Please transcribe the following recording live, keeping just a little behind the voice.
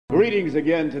Greetings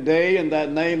again today in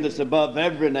that name that's above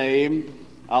every name,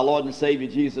 our Lord and Savior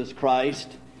Jesus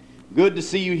Christ. Good to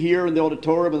see you here in the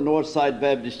auditorium of the Northside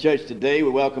Baptist Church today. We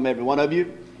welcome every one of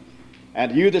you.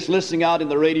 And you that's listening out in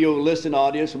the radio listening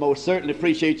audience, we most certainly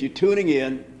appreciate you tuning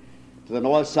in to the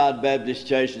Northside Baptist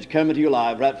Church that's coming to you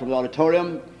live right from the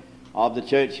auditorium of the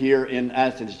church here in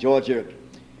Athens, Georgia.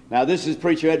 Now this is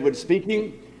Preacher Edward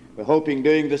speaking. We're hoping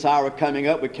during this hour coming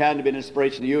up we can be an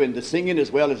inspiration to you in the singing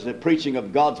as well as the preaching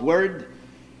of God's Word.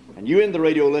 And you in the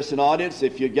radio listening audience,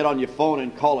 if you get on your phone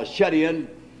and call a shut-in,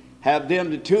 have them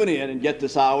to tune in and get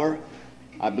this hour.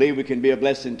 I believe we can be a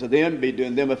blessing to them, be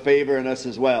doing them a favor and us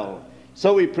as well.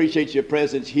 So we appreciate your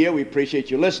presence here. We appreciate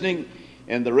you listening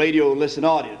in the radio listening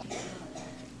audience.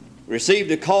 We received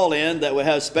a call in that we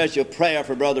have special prayer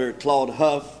for Brother Claude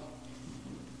Huff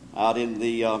out in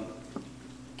the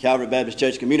Calvary Baptist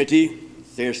Church community.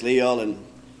 Seriously ill, and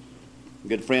a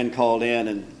good friend called in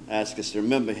and asked us to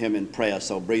remember him in prayer,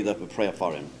 so breathe up a prayer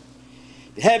for him.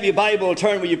 If you have your Bible,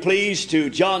 turn, will you please,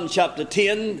 to John chapter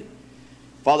 10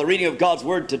 for the reading of God's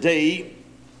Word today.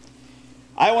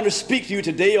 I want to speak to you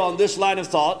today on this line of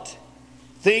thought,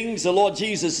 things the Lord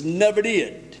Jesus never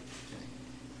did.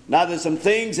 Now there's some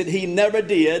things that he never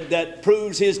did that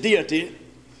proves his deity,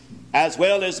 as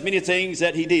well as many things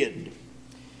that he did.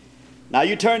 Now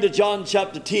you turn to John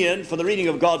chapter 10 for the reading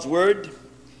of God's Word.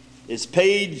 It's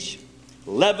page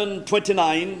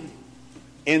 1129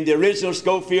 in the original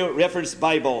Scofield Reference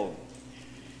Bible.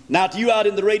 Now to you out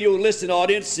in the radio listening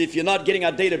audience, if you're not getting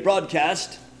our daily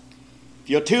broadcast, if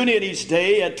you'll tune in each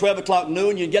day at 12 o'clock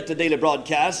noon, you get the daily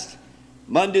broadcast,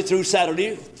 Monday through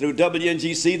Saturday, through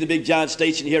WNGC, the big giant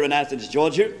station here in Athens,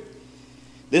 Georgia.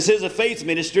 This is a faith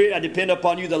ministry. I depend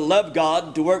upon you that love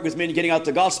God to work with me in getting out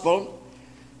the gospel.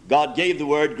 God gave the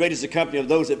Word, great is the company of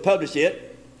those that publish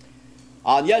it.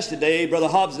 On yesterday, Brother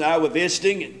Hobbs and I were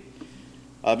visiting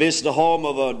the home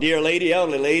of a dear lady,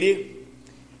 elderly lady.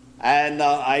 And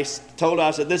I told her,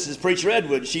 I said, this is Preacher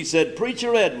Edwards. She said,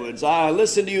 Preacher Edwards, I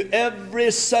listen to you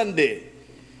every Sunday.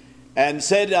 And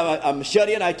said, I'm shut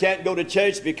in, I can't go to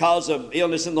church because of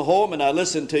illness in the home, and I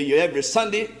listen to you every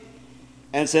Sunday.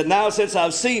 And said, now since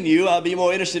I've seen you, I'll be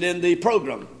more interested in the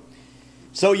program.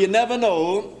 So you never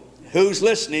know who's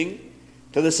listening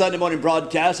to the Sunday morning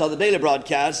broadcast or the daily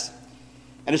broadcast.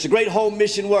 And it's a great home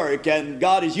mission work, and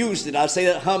God has used it. I say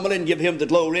that humbly and give him the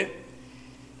glory.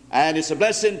 And it's a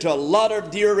blessing to a lot of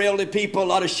dear elderly people, a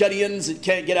lot of shut-ins that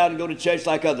can't get out and go to church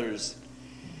like others.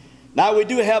 Now we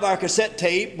do have our cassette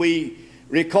tape. We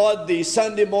record the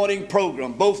Sunday morning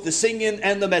program, both the singing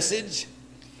and the message.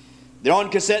 They're on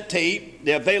cassette tape.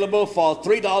 They're available for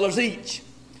 $3 each.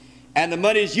 And the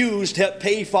money is used to help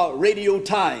pay for radio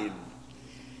time.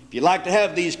 If you'd like to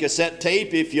have these cassette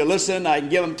tape, if you listen, I can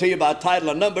give them to you by title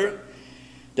and number.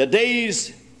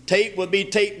 Today's tape will be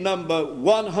tape number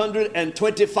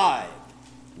 125.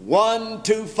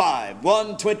 125.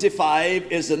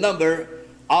 125 is the number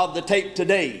of the tape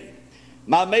today.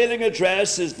 My mailing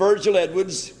address is Virgil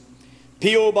Edwards,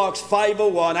 P.O. Box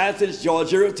 501, Athens,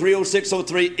 Georgia,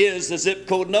 30603 is the zip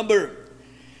code number.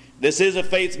 This is a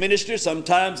faith ministry.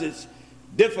 Sometimes it's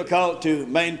difficult to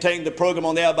maintain the program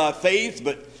on the air by faith,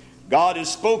 but God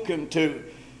has spoken to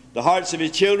the hearts of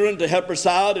his children to help us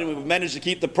out, and we've managed to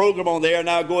keep the program on there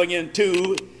now going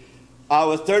into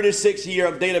our 36th year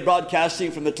of daily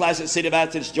broadcasting from the classic city of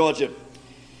Athens, Georgia.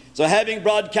 So having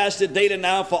broadcasted daily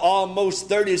now for almost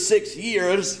 36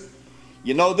 years,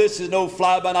 you know this is no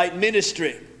fly-by-night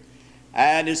ministry.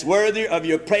 And it's worthy of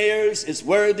your prayers, it's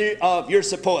worthy of your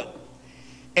support.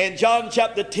 In John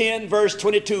chapter 10, verse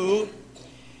 22,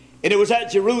 and it was at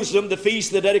Jerusalem, the feast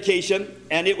of the dedication,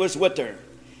 and it was winter.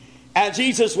 And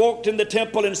Jesus walked in the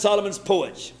temple in Solomon's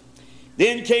porch.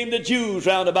 Then came the Jews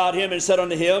round about him and said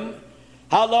unto him,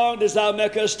 How long dost thou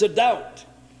make us to doubt?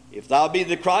 If thou be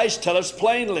the Christ, tell us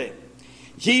plainly.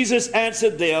 Jesus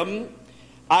answered them,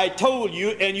 I told you,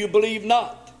 and you believe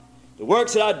not. The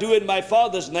works that I do in my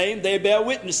Father's name, they bear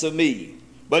witness of me.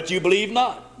 But you believe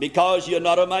not, because you are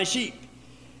not of my sheep.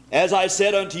 As I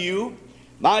said unto you,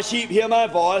 my sheep hear my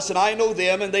voice, and I know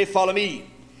them, and they follow me.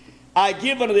 I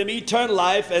give unto them eternal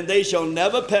life, and they shall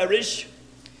never perish,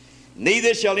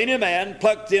 neither shall any man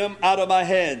pluck them out of my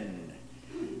hand.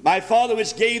 My Father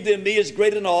which gave them me is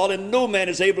greater than all, and no man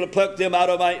is able to pluck them out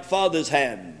of my Father's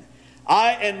hand.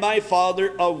 I and my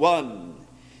Father are one.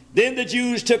 Then the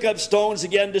Jews took up stones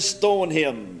again to stone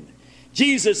him.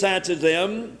 Jesus answered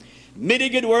them, Many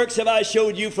good works have I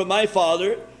showed you from my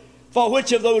Father. For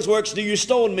which of those works do you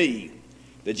stone me?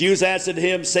 The Jews answered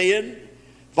him, saying,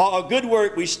 For a good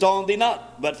work we stone thee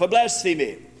not, but for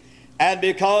blasphemy, and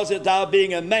because that thou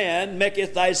being a man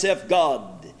makest thyself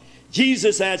God.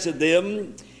 Jesus answered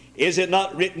them, Is it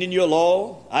not written in your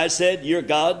law, I said, your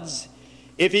gods?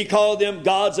 If he called them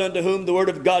gods unto whom the word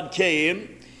of God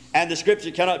came, and the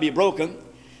scripture cannot be broken,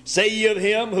 say ye of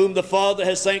him whom the Father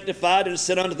has sanctified and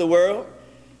sent unto the world,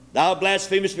 thou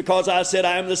blasphemest because I said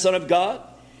I am the Son of God?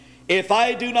 If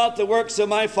I do not the works of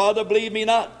my Father, believe me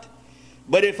not.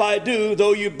 But if I do,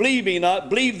 though you believe me not,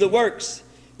 believe the works,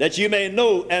 that you may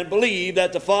know and believe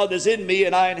that the Father is in me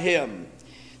and I in him.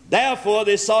 Therefore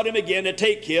they sought him again to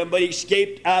take him, but he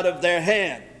escaped out of their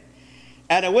hand.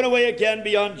 And I went away again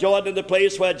beyond Jordan, the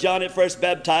place where John had first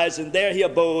baptized, and there he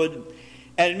abode.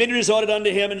 And many resorted unto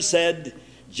him and said,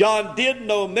 John did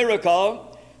no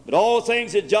miracle, but all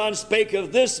things that John spake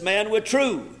of this man were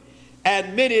true.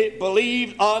 And many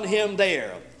believed on him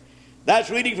there. That's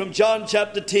reading from John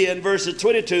chapter 10, verses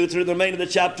 22 through the remainder of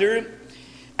the chapter.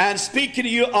 And speaking to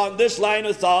you on this line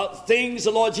of thought, things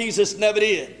the Lord Jesus never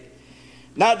did.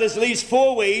 Now there's at least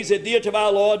four ways that deity of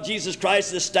our Lord Jesus Christ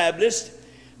is established.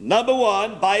 Number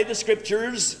one, by the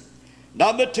scriptures.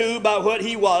 Number two, by what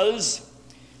he was.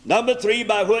 Number three,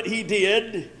 by what he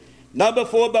did. Number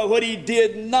four, by what he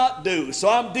did not do. So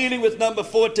I'm dealing with number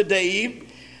four today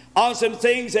on some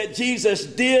things that Jesus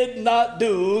did not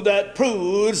do that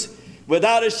proves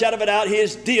without a shadow of a doubt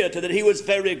his deity, that he was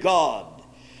very God.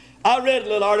 I read a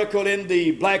little article in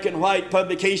the black and white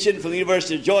publication from the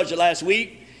University of Georgia last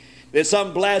week. There's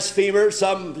some blasphemer,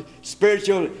 some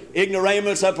spiritual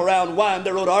ignoramus up around wine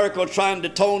that wrote an article trying to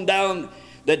tone down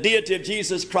the deity of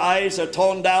Jesus Christ or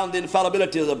tone down the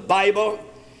infallibility of the Bible.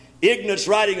 Ignorance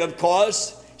writing, of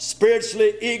course,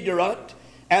 spiritually ignorant.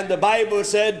 And the Bible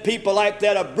said people like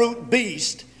that are brute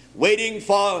beasts waiting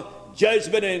for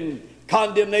judgment and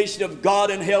condemnation of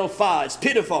God and hellfire. It's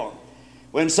pitiful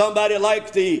when somebody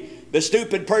like the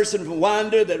stupid person from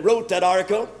Winder that wrote that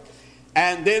article,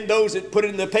 and then those that put it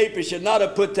in the paper should not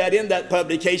have put that in that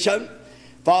publication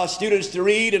for students to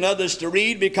read and others to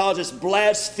read, because it's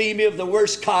blasphemy of the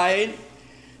worst kind,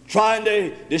 trying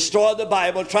to destroy the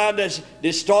Bible, trying to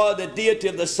destroy the deity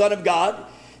of the Son of God.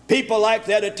 People like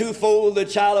that are twofold, the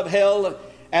child of hell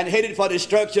and headed for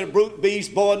destruction, a brute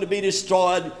beast born to be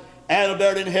destroyed and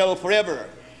buried in hell forever.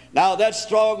 Now that's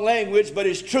strong language, but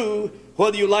it's true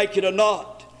whether you like it or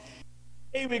not.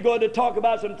 Today we're going to talk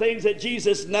about some things that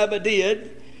Jesus never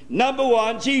did. Number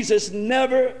one, Jesus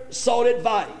never sought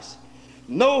advice.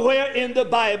 Nowhere in the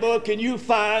Bible can you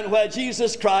find where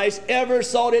Jesus Christ ever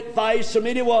sought advice from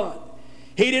anyone.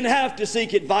 He didn't have to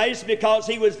seek advice because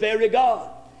he was very God.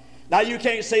 Now you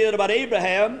can't say that about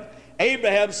Abraham.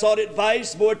 Abraham sought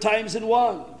advice more times than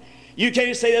one. You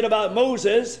can't say that about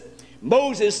Moses.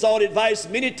 Moses sought advice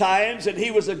many times, and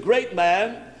he was a great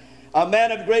man, a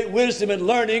man of great wisdom and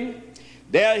learning.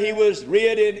 There he was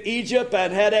reared in Egypt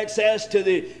and had access to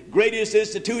the greatest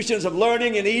institutions of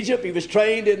learning in Egypt. He was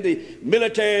trained in the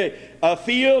military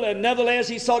field, and nevertheless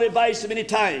he sought advice many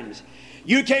times.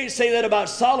 You can't say that about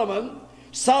Solomon.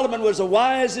 Solomon was the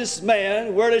wisest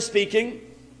man, worldly speaking,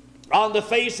 on the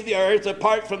face of the earth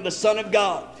apart from the Son of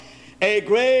God. A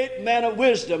great man of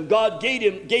wisdom. God gave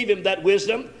him that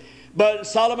wisdom, but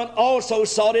Solomon also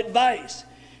sought advice.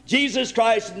 Jesus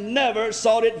Christ never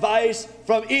sought advice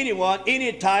from anyone,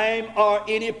 any time or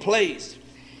any place.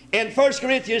 In 1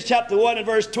 Corinthians chapter 1 and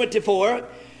verse 24,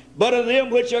 but of them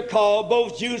which are called,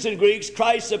 both Jews and Greeks,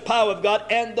 Christ the power of God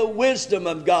and the wisdom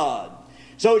of God.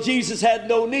 So Jesus had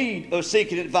no need of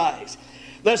seeking advice.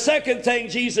 The second thing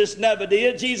Jesus never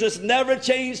did, Jesus never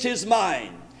changed his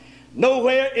mind.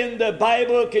 Nowhere in the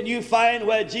Bible can you find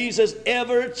where Jesus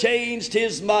ever changed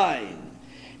his mind.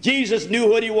 Jesus knew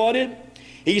what he wanted.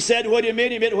 He said what he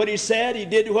meant what he said. He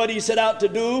did what he set out to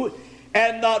do.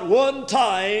 And not one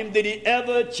time did he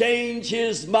ever change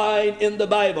his mind in the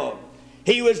Bible.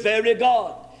 He was very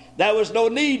God. There was no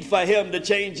need for him to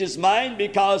change his mind,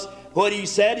 because what he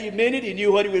said, he meant it. He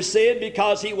knew what he was saying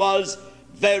because he was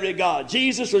very God.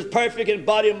 Jesus was perfect in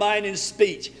body, mind, and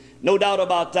speech. No doubt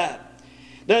about that.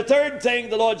 The third thing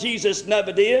the Lord Jesus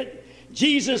never did,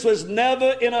 Jesus was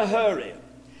never in a hurry.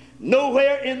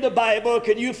 Nowhere in the Bible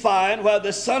can you find where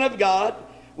the Son of God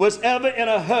was ever in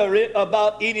a hurry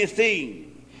about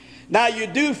anything. Now you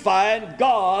do find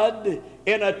God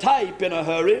in a type in a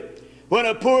hurry. When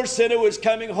a poor sinner was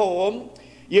coming home,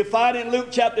 you find in Luke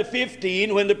chapter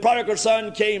 15 when the prodigal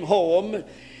son came home,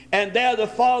 and there the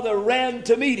father ran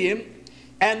to meet him,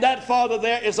 and that father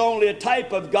there is only a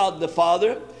type of God the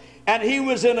Father, and he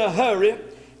was in a hurry.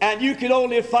 And you could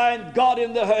only find God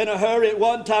in a hurry at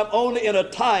one time, only in a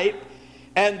type.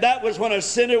 And that was when a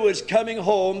sinner was coming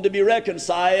home to be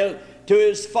reconciled to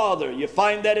his Father. You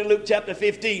find that in Luke chapter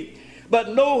 15. But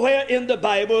nowhere in the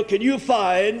Bible can you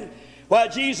find where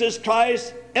Jesus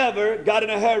Christ ever got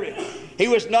in a hurry. He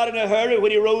was not in a hurry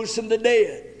when he rose from the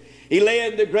dead. He lay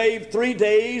in the grave 3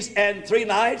 days and 3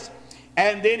 nights,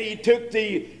 and then he took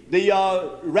the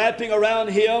wrapping around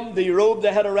him, the robe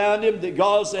they had around him, the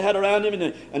gauze they had around him,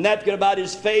 and a napkin about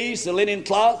his face, the linen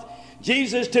cloth.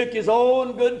 Jesus took his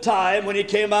own good time when he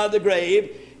came out of the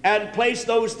grave and placed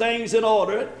those things in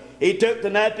order. He took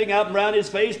the napkin out around his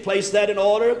face, placed that in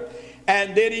order,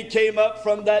 and then he came up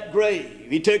from that grave.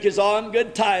 He took his own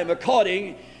good time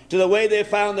according to the way they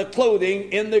found the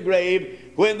clothing in the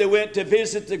grave when they went to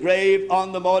visit the grave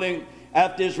on the morning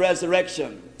after his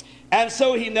resurrection. And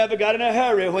so he never got in a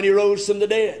hurry when he rose from the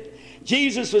dead.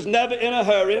 Jesus was never in a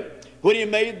hurry when he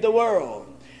made the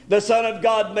world. The Son of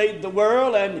God made the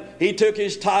world, and he took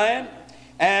his time,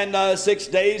 and 6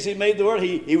 days he made the world.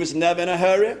 He was never in a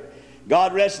hurry.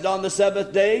 God rested on the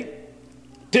seventh day,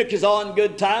 took his own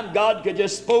good time. God could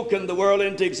just spoken the world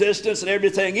into existence and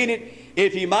everything in it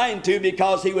if he minded to,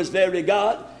 because he was very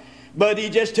God. But he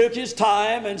just took his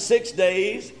time, and 6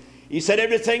 days he set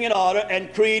everything in order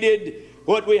and created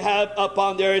what we have up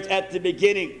on the earth at the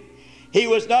beginning. He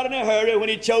was not in a hurry when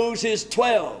he chose his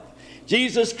 12.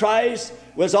 Jesus Christ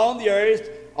was on the earth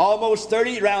almost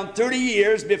around 30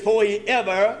 years before he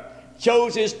ever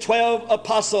chose his 12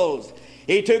 apostles.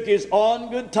 He took his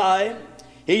own good time.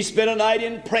 He spent a night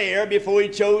in prayer before he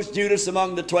chose Judas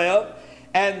among the 12.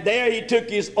 And there he took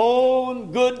his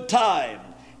own good time,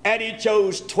 and he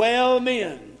chose 12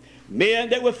 men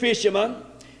that were fishermen,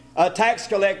 tax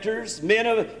collectors, men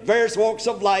of various walks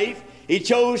of life. He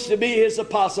chose to be his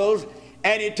apostles,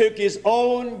 and he took his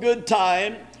own good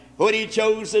time when he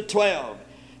chose the 12.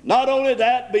 Not only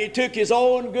that, but he took his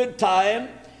own good time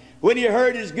when he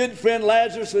heard his good friend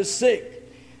Lazarus was sick.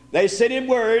 They sent him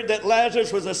word that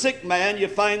Lazarus was a sick man. You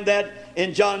find that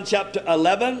in John chapter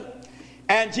 11.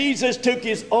 And Jesus took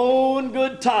his own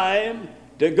good time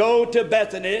to go to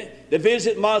Bethany to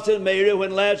visit Martha and Mary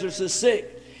when Lazarus was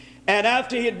sick. And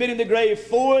after he had been in the grave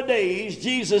 4 days,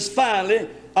 Jesus finally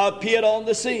appeared on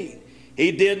the scene.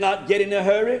 He did not get in a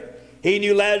hurry. He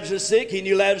knew Lazarus was sick. He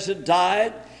knew Lazarus had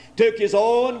died. Took his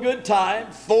own good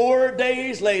time. 4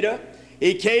 days later,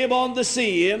 he came on the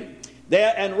scene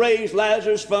there and raised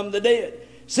Lazarus from the dead.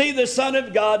 See, the Son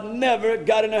of God never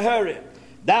got in a hurry.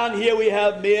 Down here we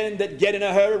have men that get in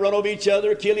a hurry, run over each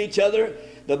other, kill each other.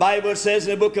 The Bible says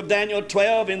in the book of Daniel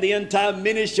 12, in the end time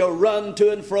many shall run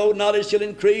to and fro, knowledge shall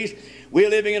increase.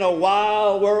 We're living in a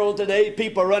wild world today.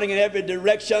 People running in every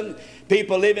direction.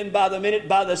 People living by the minute,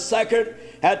 by the second.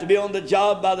 Have to be on the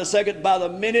job by the second, by the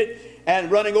minute,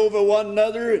 and running over one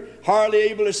another, hardly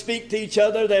able to speak to each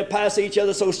other. They pass each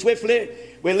other so swiftly.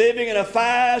 We're living in a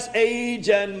fast age,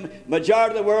 and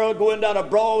majority of the world going down a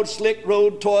broad, slick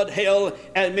road toward hell,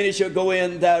 and many shall go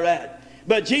in thereat.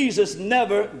 But Jesus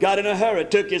never got in a hurry,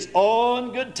 took his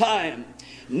own good time.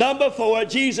 Number 4,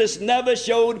 Jesus never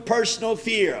showed personal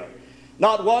fear.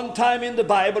 Not one time in the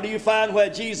Bible do you find where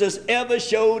Jesus ever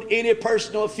showed any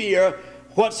personal fear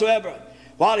whatsoever.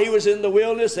 While he was in the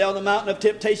wilderness, there on the mountain of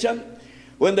temptation,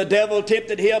 when the devil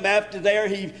tempted him, after there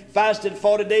he fasted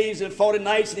 40 days and 40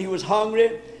 nights, and he was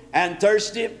hungry and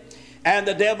thirsty. And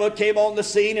the devil came on the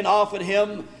scene and offered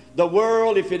him the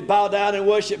world if he'd bow down and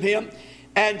worship him.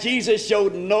 And Jesus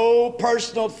showed no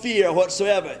personal fear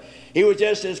whatsoever. He was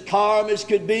just as calm as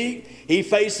could be. He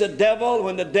faced the devil.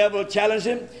 When the devil challenged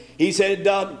him, he said,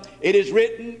 it is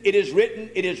written, it is written,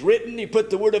 it is written. He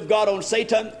put the word of God on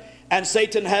Satan, and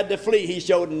Satan had to flee. He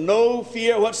showed no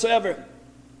fear whatsoever.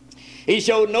 He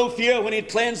showed no fear when he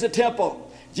cleansed the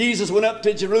temple. Jesus went up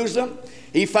to Jerusalem.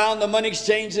 He found the money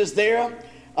exchanges there,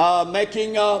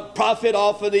 making a profit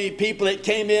off of the people that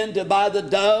came in to buy the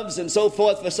doves and so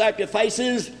forth for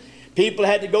sacrifices. People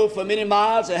had to go for many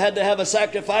miles. They had to have a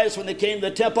sacrifice when they came to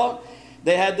the temple.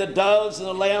 They had the doves and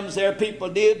the lambs there. People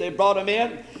did. They brought them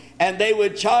in, and they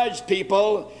would charge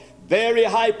people very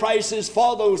high prices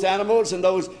for those animals and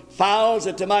those fowls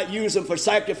that they might use them for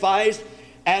sacrifice.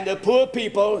 And the poor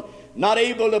people, not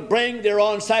able to bring their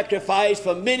own sacrifice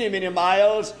for many, many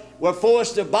miles, were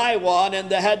forced to buy one, and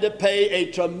they had to pay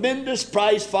a tremendous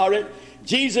price for it.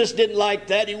 Jesus didn't like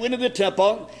that. He went to the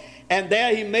temple, and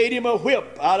there he made him a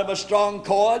whip out of a strong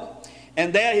cord,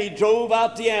 and there he drove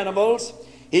out the animals.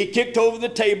 He kicked over the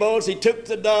tables. He took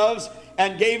the doves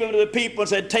and gave them to the people and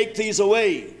said, take these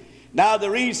away. Now the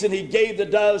reason he gave the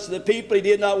doves to the people, he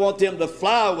did not want them to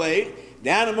fly away. The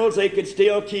animals they could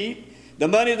still keep. The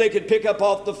money they could pick up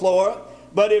off the floor.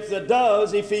 But if the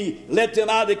doves, if he let them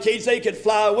out of the cage, they could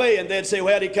fly away, and they'd say,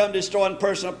 well, he come destroying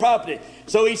personal property.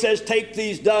 So he says, take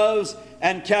these doves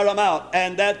and carry them out.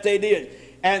 And that they did.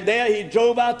 And there he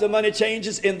drove out the money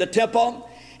changers in the temple.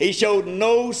 He showed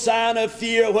no sign of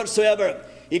fear whatsoever.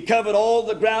 He covered all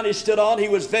the ground he stood on. He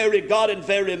was very God and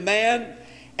very man,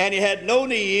 and he had no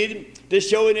need to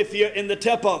show any fear in the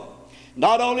temple.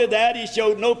 Not only that, he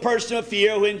showed no personal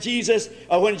fear when Judas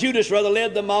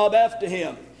led the mob after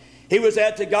him. He was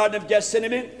at the Garden of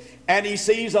Gethsemane, and he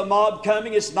sees a mob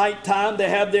coming. It's nighttime. They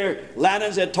have their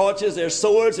lanterns, their torches, their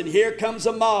swords, and here comes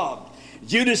a mob.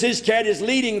 Judas Iscariot is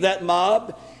leading that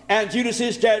mob, and Judas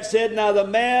Iscariot said, "Now the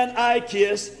man I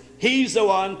kiss, he's the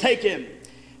one, take him."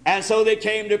 And so they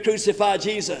came to crucify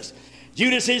Jesus.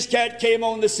 Judas Iscariot came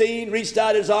on the scene, reached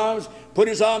out his arms, put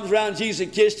his arms around Jesus,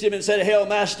 kissed him, and said, "Hail,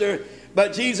 Master."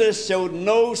 But Jesus showed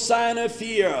no sign of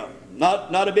fear,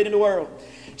 not a bit in the world.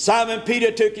 Simon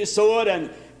Peter took his sword and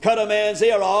cut a man's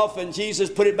ear off, and Jesus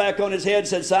put it back on his head and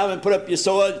said, "Simon, put up your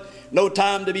sword. No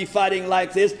time to be fighting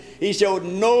like this." He showed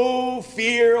no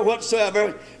fear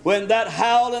whatsoever when that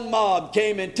howling mob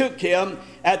came and took him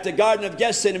at the Garden of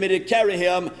Gethsemane to carry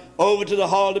him over to the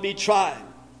hall to be tried.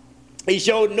 He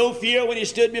showed no fear when he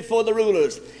stood before the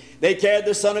rulers. They carried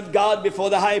the Son of God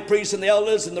before the high priests and the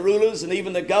elders and the rulers and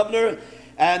even the governor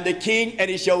and the king, and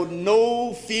he showed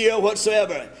no fear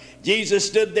whatsoever. Jesus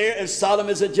stood there as solemn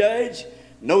as a judge,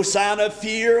 no sign of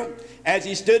fear as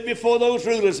he stood before those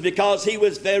rulers, because he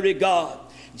was very God.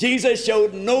 Jesus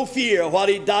showed no fear while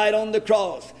he died on the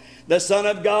cross. The Son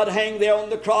of God hung there on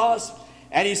the cross,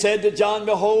 and he said to John,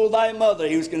 "Behold thy mother."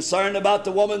 He was concerned about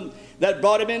the woman that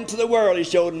brought him into the world. He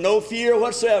showed no fear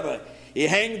whatsoever. He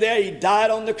hung there. He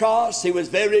died on the cross. He was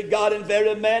very God and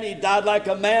very man. He died like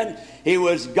a man. He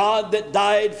was God that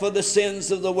died for the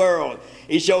sins of the world.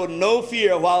 He showed no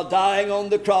fear while dying on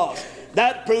the cross.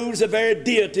 That proves the very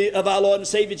deity of our Lord and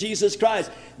Savior Jesus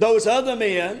Christ. Those other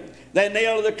men, they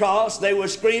nailed to the cross. They were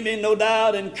screaming, no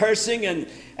doubt, and cursing,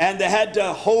 and they had to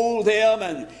hold them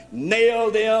and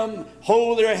nail them,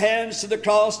 hold their hands to the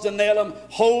cross to nail them,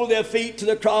 hold their feet to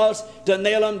the cross to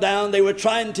nail them down. They were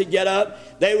trying to get up.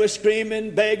 They were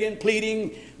screaming, begging,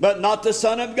 pleading, but not the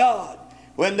Son of God.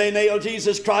 When they nailed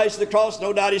Jesus Christ to the cross,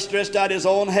 no doubt he stretched out his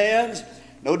own hands.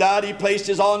 No doubt he placed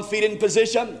his own feet in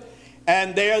position.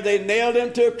 And there they nailed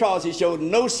him to a cross. He showed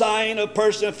no sign of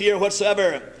personal fear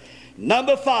whatsoever.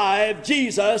 Number 5,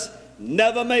 Jesus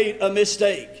never made a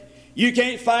mistake. You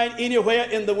can't find anywhere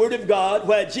in the Word of God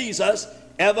where Jesus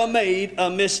ever made a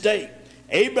mistake.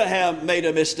 Abraham made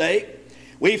a mistake.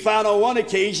 We found on one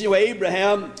occasion where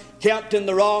Abraham camped in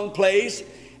the wrong place,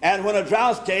 and when a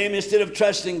drought came, instead of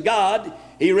trusting God,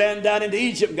 he ran down into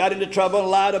Egypt, got into trouble,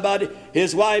 and lied about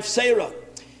his wife Sarah.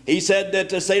 He said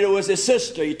that Sarah was his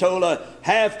sister. He told a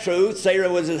half-truth. Sarah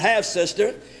was his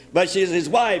half-sister, but she's his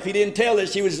wife. He didn't tell her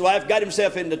she was his wife, got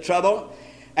himself into trouble.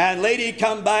 And later he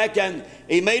come back, and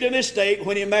he made a mistake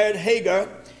when he married Hagar,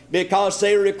 because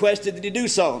Sarah requested that he do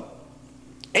so.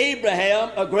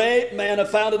 Abraham, a great man, a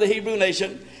founder of the Hebrew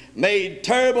nation, made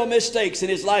terrible mistakes in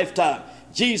his lifetime.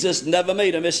 Jesus never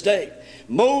made a mistake.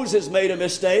 Moses made a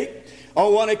mistake.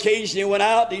 On one occasion he went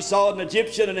out, he saw an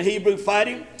Egyptian and a Hebrew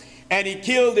fighting, and he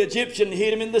killed the Egyptian and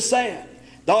hid him in the sand.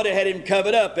 Thought he had him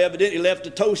covered up. Evidently left a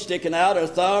toe sticking out, or a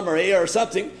thumb or ear or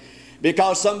something,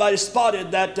 because somebody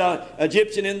spotted that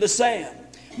Egyptian in the sand.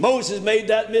 Moses made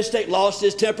that mistake, lost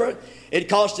his temper. It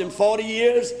cost him 40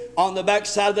 years on the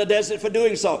backside of the desert for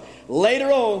doing so. Later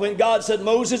on, when God said,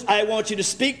 "Moses, I want you to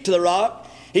speak to the rock,"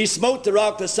 he smote the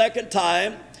rock the second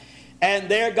time, and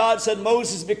there God said,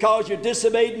 "Moses, because you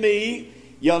disobeyed me,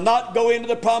 you'll not go into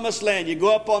the promised land. You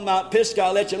go up on Mount Pisgah,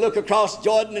 I'll let you look across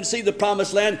Jordan and see the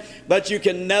promised land, but you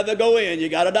can never go in. You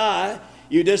got to die.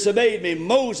 You disobeyed me."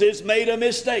 Moses made a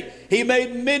mistake. He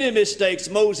made many mistakes,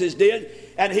 Moses did.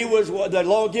 And he was the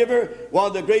lawgiver, one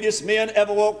of the greatest men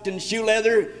ever walked in shoe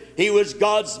leather. He was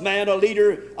God's man, a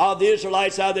leader of the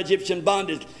Israelites out of the Egyptian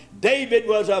bondage. David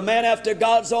was a man after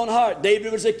God's own heart.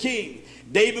 David was a king.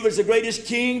 David was the greatest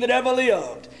king that ever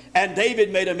lived. And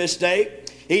David made a mistake.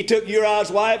 He took Uriah's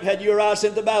wife, had Uriah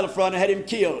sent to the battlefront, and had him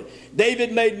killed.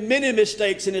 David made many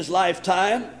mistakes in his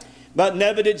lifetime, but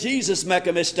never did Jesus make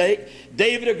a mistake.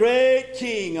 David, a great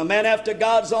king, a man after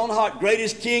God's own heart,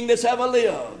 greatest king that's ever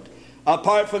lived,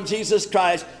 apart from Jesus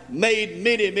Christ, made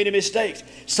many, many mistakes.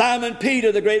 Simon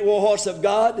Peter, the great war horse of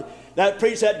God, that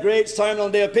preached that great sermon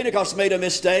on the day of Pentecost, made a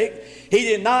mistake. He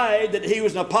denied that he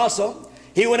was an apostle.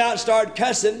 He went out and started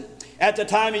cussing. At the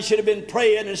time he should have been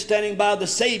praying and standing by the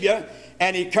Savior,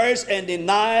 and he cursed and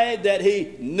denied that he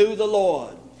knew the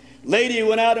Lord. Later he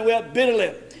went out and wept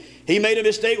bitterly. He made a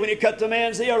mistake when he cut the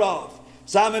man's ear off.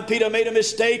 Simon Peter made a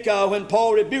mistake when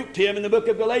Paul rebuked him in the book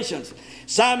of Galatians.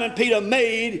 Simon Peter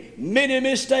made many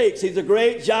mistakes. He's a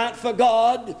great giant for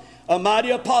God, a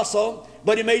mighty apostle,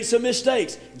 but he made some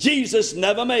mistakes. Jesus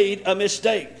never made a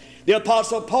mistake. The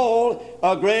apostle Paul,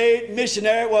 a great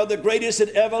missionary, one of the greatest that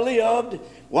ever lived,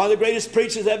 one of the greatest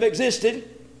preachers that ever existed.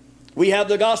 We have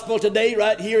the gospel today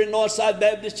right here in Northside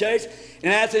Baptist Church in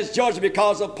Athens, Georgia,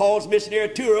 because of Paul's missionary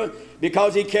tour,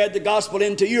 because he carried the gospel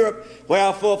into Europe, where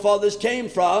our forefathers came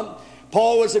from.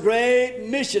 Paul was a great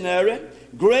missionary,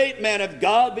 great man of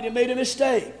God, but he made a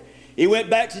mistake. He went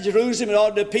back to Jerusalem in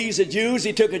order to appease the Jews.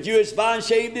 He took a Jewish vow,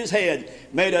 shaved his head,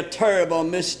 made a terrible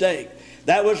mistake.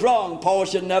 That was wrong. Paul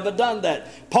should have never done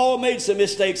that. Paul made some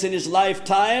mistakes in his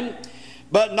lifetime,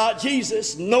 but not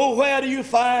Jesus. Nowhere do you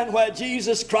find where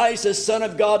Jesus Christ, the Son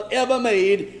of God, ever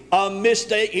made a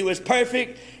mistake. He was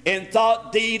perfect in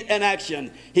thought, deed, and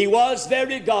action. He was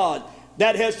very God.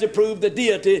 That has to prove the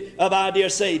deity of our dear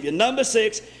Savior. Number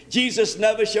 6, Jesus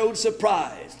never showed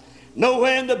surprise.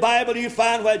 Nowhere in the Bible do you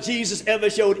find where Jesus ever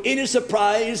showed any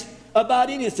surprise about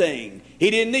anything.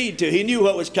 He didn't need to. He knew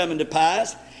what was coming to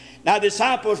pass. Now, the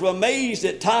disciples were amazed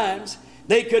at times.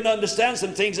 They couldn't understand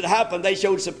some things that happened. They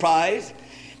showed surprise.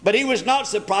 But he was not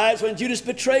surprised when Judas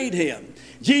betrayed him.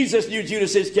 Jesus knew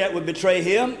Judas Iscariot would betray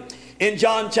him. In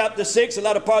John chapter 6, the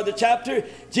latter part of the chapter,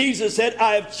 Jesus said,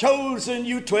 I have chosen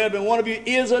you 12, and one of you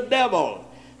is a devil.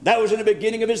 That was in the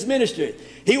beginning of his ministry.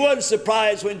 He wasn't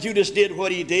surprised when Judas did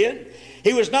what he did.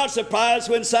 He was not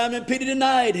surprised when Simon Peter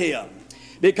denied him,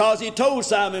 because he told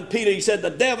Simon Peter, he said,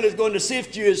 the devil is going to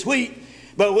sift you as wheat,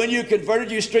 but when you converted,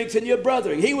 you strengthen your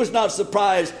brethren. He was not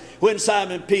surprised when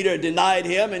Simon Peter denied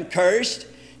him and cursed.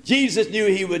 Jesus knew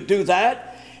he would do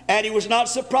that, and he was not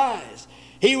surprised.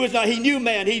 He knew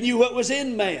man. He knew what was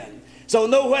in man. So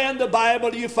nowhere in the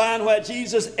Bible do you find where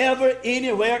Jesus ever,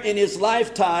 anywhere in his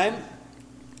lifetime,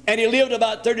 and he lived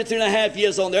about 33 and a half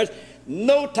years on earth,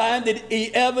 no time did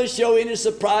he ever show any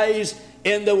surprise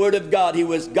in the Word of God. He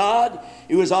was God,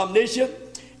 he was omniscient,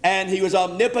 and he was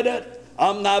omnipotent,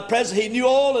 omnipresent. He knew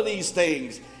all of these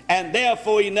things, and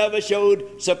therefore he never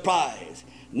showed surprise.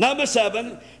 Number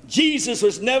 7, Jesus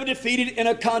was never defeated in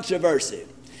a controversy.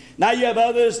 Now you have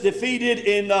others defeated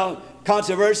in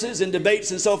controversies and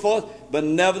debates and so forth, but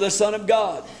never the Son of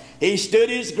God. He stood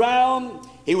his ground.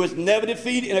 He was never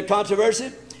defeated in a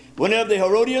controversy. Whenever the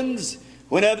Herodians,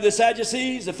 whenever the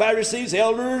Sadducees, the Pharisees, the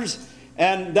elders,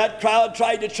 and that crowd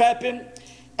tried to trap him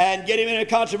and get him in a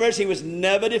controversy, he was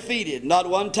never defeated, not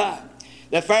one time.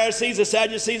 The Pharisees, the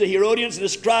Sadducees, the Herodians, and the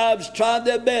scribes tried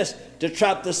their best to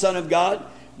trap the Son of God,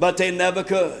 but they never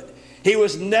could. He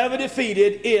was never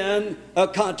defeated in a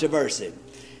controversy.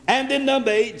 And then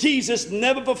number 8, Jesus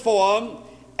never performed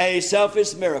a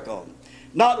selfish miracle.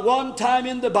 Not one time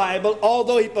in the Bible,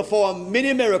 although he performed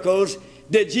many miracles,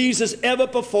 did Jesus ever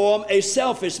perform a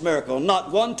selfish miracle.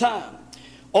 Not one time.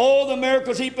 All the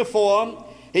miracles he performed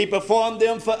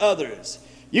them for others.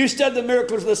 You study the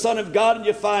miracles of the Son of God, and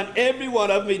you find every one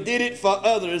of them, he did it for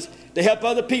others to help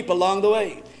other people along the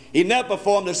way. He never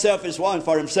performed a selfish one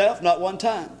for himself, not one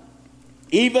time.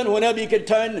 Even whenever he could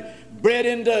turn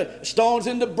stones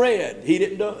into bread, he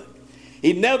didn't do it.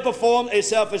 He never performed a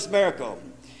selfish miracle.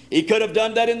 He could have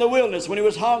done that in the wilderness when he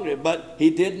was hungry, but he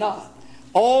did not.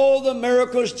 All the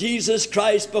miracles Jesus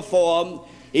Christ performed,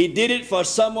 he did it for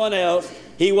someone else.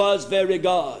 He was very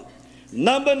God.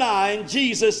 Number 9,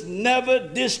 Jesus never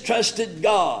distrusted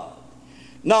God.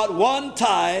 Not one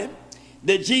time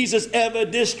did Jesus ever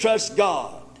distrust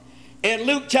God. In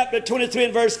Luke chapter 23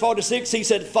 and verse 46, he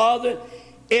said, Father,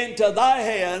 into thy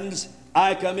hands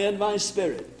I commend my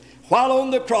spirit. While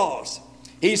on the cross,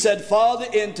 he said, Father,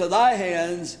 into thy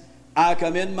hands I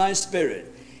commend my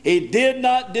spirit. He did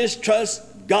not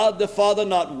distrust God the Father,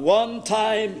 not one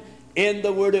time in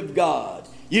the Word of God.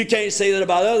 You can't say that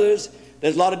about others.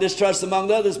 There's a lot of distrust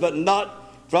among others, but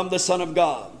not from the Son of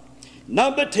God.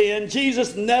 Number 10,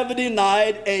 Jesus never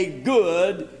denied a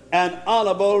good and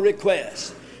honorable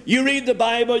request. You read the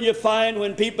Bible, you find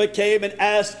when people came and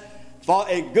asked for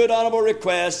a good honorable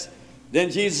request,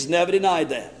 then Jesus never denied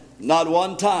that. Not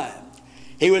one time.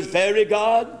 He was very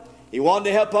God. He wanted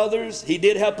to help others. He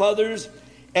did help others.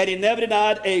 And he never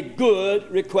denied a good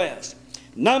request.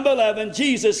 Number 11,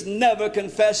 Jesus never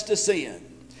confessed to sin.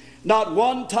 Not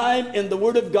one time in the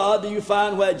Word of God do you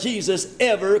find where Jesus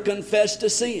ever confessed to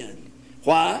sin.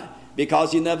 Why?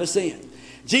 Because he never sinned.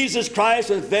 Jesus Christ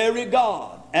was very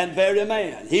God and very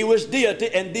man. He was deity,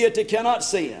 and deity cannot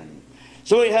sin.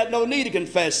 So he had no need to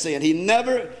confess sin. He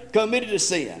never committed a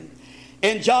sin.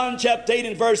 In John chapter 8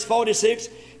 and verse 46,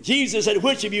 Jesus said,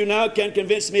 which of you now can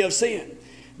convince me of sin?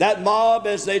 That mob,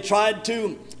 as they tried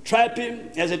to trap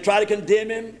him, as they tried to condemn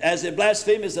him, as they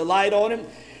blasphemed, as they lied on him,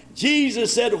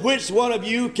 Jesus said, which one of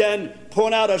you can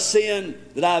point out a sin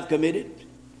that I've committed?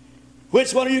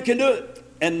 Which one of you can do it?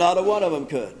 And not a one of them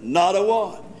could. Not a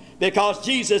one. Because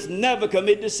Jesus never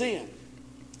committed a sin.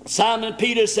 Simon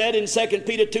Peter said in 2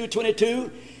 Peter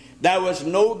 2:22, There was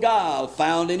no guile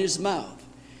found in his mouth.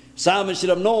 Simon should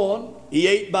have known. He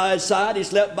ate by his side. He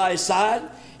slept by his side.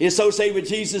 He associated with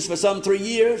Jesus for some 3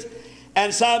 years.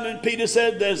 And Simon Peter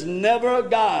said, there's never a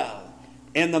guile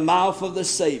in the mouth of the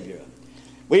Savior.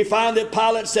 We find that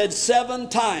Pilate said 7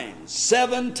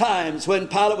 times when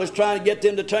Pilate was trying to get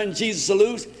them to turn Jesus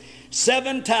loose,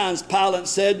 7 times Pilate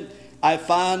said, I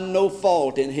find no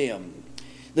fault in him.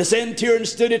 The centurion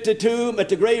stood at the tomb, at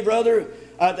the grave rather,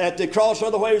 at the cross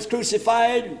rather, where he was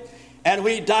crucified. And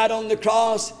when he died on the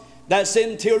cross, that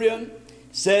centurion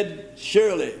said,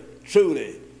 surely,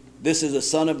 truly, this is the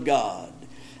Son of God.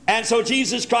 And so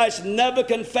Jesus Christ never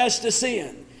confessed to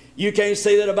sin. You can't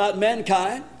say that about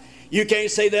mankind. You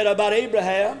can't say that about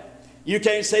Abraham. You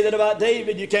can't say that about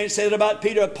David. You can't say that about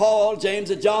Peter, Paul, James,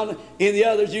 and John, and the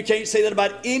others. You can't say that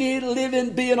about any living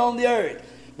being on the earth.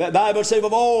 The Bible says,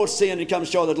 of all sin, and come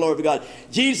short of the glory of God.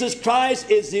 Jesus Christ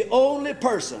is the only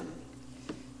person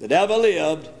that ever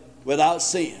lived without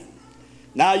sin.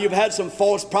 Now, you've had some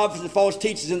false prophets and false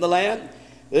teachers in the land.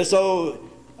 This old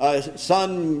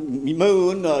Sun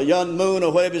Moon, Young Moon,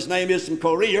 or whatever his name is from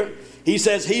Korea, he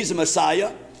says he's a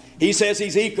Messiah. He says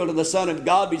he's equal to the Son of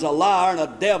God, but he's a liar and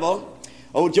a devil.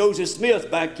 Old Joseph Smith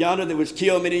back yonder that was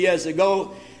killed many years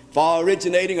ago for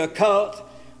originating a cult.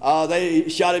 They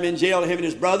shot him in jail, him and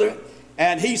his brother.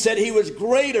 And he said he was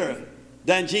greater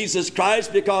than Jesus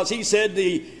Christ because he said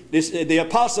the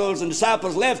apostles and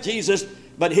disciples left Jesus,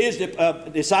 but his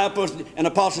disciples and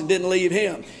apostles didn't leave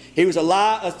him. He was a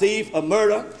liar, a thief, a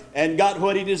murderer, and got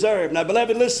what he deserved. Now,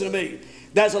 beloved, listen to me.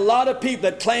 There's a lot of people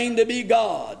that claim to be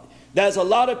God. There's a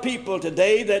lot of people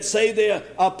today that say they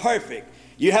are perfect.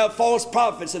 You have false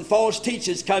prophets and false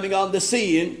teachers coming on the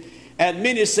scene, and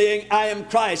many saying, I am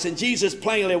Christ. And Jesus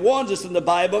plainly warns us in the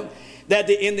Bible that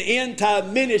in the end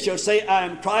time many shall say, I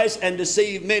am Christ, and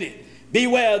deceive many.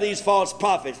 Beware of these false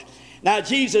prophets. Now,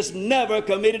 Jesus never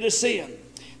committed a sin.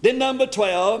 Then number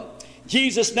 12,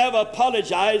 Jesus never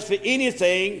apologized for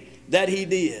anything that he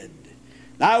did.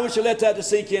 Now, I wish you let that to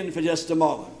sink in for just a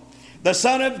moment. The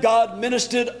Son of God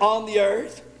ministered on the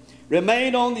earth,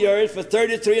 remained on the earth for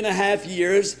 33 and a half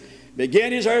years,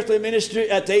 began his earthly ministry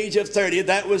at the age of 30.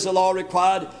 That was the law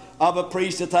required of a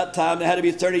priest at that time. They had to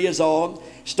be 30 years old.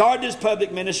 Started his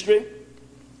public ministry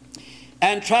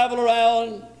and traveled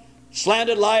around,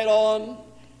 slanted light on,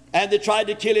 and they tried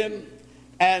to kill him.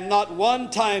 And not one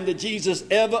time did Jesus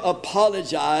ever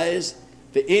apologize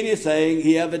for anything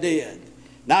he ever did.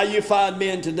 Now you find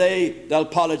men today that'll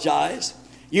apologize.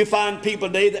 You find people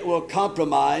today that will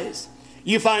compromise.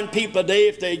 You find people today,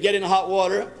 if they get in hot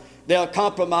water, they'll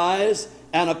compromise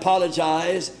and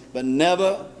apologize, but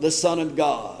never the Son of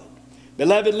God.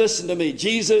 Beloved, listen to me.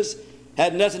 Jesus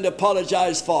had nothing to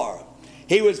apologize for.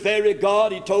 He was very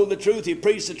God. He told the truth. He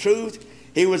preached the truth.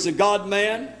 He was a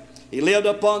God-man. He lived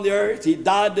upon the earth. He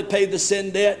died to pay the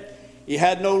sin debt. He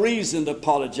had no reason to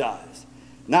apologize.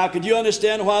 Now, could you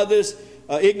understand why this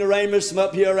ignoramus from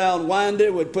up here around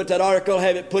Winder would put that article,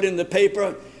 have it put in the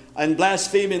paper, and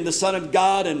blaspheming the Son of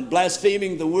God and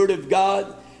blaspheming the Word of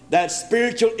God? That's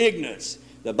spiritual ignorance.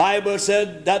 The Bible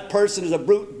said that person is a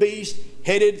brute beast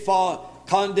headed for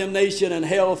condemnation and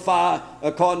hellfire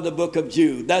according to the book of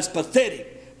Jude. That's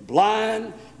pathetic.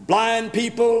 Blind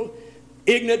people,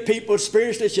 ignorant people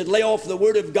spiritually should lay off the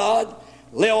Word of God,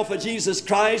 lay off of Jesus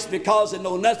Christ because they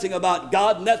know nothing about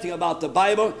God, nothing about the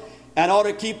Bible, and ought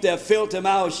to keep their filthy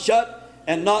mouths shut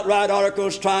and not write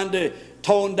articles trying to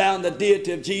tone down the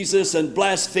deity of Jesus and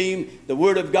blaspheme the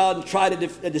Word of God and try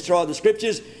to destroy the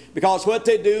Scriptures, because what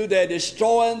they do, they're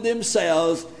destroying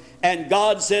themselves, and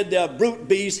God said they're brute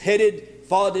beasts headed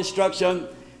for destruction,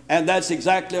 and that's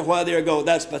exactly where they'll go.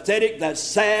 That's pathetic, that's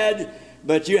sad,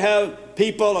 but you have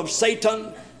people of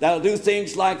Satan that'll do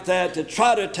things like that to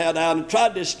try to tear down and try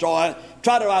to destroy,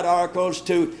 try to write articles,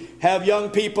 to have young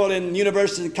people in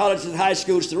universities and colleges and high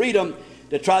schools to read them,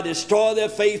 to try to destroy their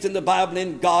faith in the Bible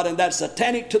and in God, and that's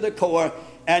satanic to the core,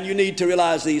 and you need to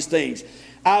realize these things.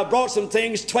 I brought some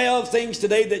things, 12 things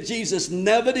today that Jesus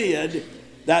never did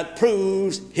that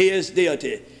proves his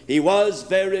deity. He was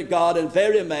very God and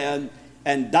very man,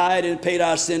 and died and paid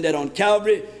our sin debt on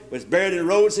Calvary, was buried and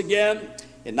rose again,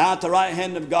 and now at the right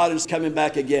hand of God is coming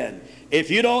back again.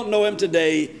 If you don't know him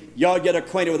today, you ought to get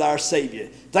acquainted with our Savior.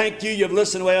 Thank you. You've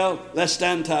listened well. Let's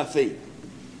stand to our feet.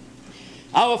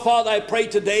 Our Father, I pray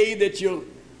today that you'll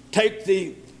take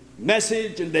the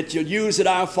message and that you'll use it,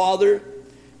 our Father.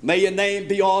 May your name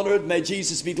be honored. May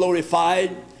Jesus be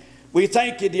glorified. We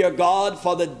thank you, dear God,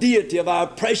 for the deity of our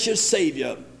precious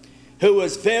Savior, who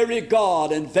was very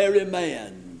God and very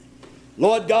man.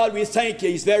 Lord God, we thank you.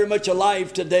 He's very much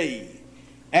alive today,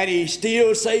 and he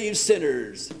still saves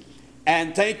sinners.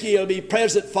 And thank you, he'll be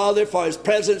present, Father, for his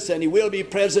presence, and he will be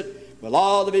present with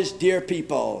all of his dear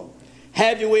people.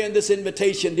 Have your way in this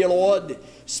invitation, dear Lord.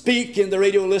 Speak in the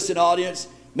radio listening audience.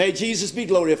 May Jesus be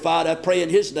glorified, I pray in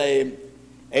his name.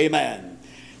 Amen.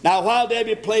 Now, while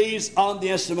Debbie plays on the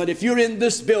instrument, if you're in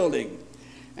this building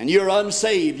and you're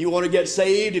unsaved, you want to get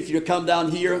saved, if you come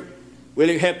down here,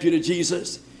 we'll help you to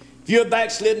Jesus. If you're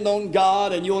backslidden on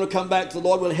God and you want to come back to the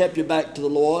Lord, we'll help you back to the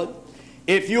Lord.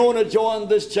 If you want to join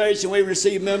this church and we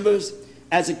receive members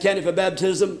as a candidate for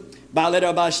baptism, by letter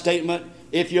or by statement,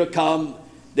 if you come,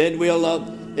 then we'll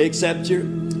accept you.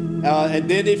 And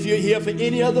then if you're here for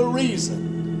any other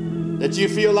reason that you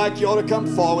feel like you ought to come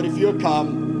forward, if you'll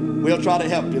come, we'll try to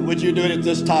help you. Would you do it at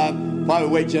this time while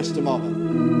we wait just a moment?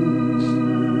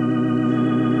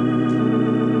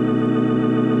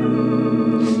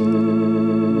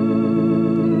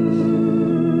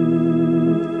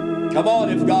 Come on,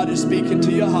 if God is speaking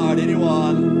to your heart,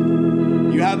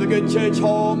 anyone. You have a good church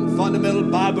home, fundamental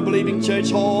Bible-believing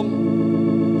church home.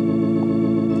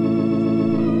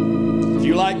 If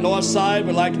you like Northside,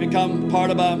 would like to become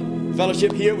part of our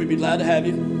fellowship here, we'd be glad to have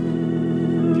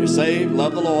you. If you're saved,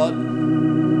 love the Lord.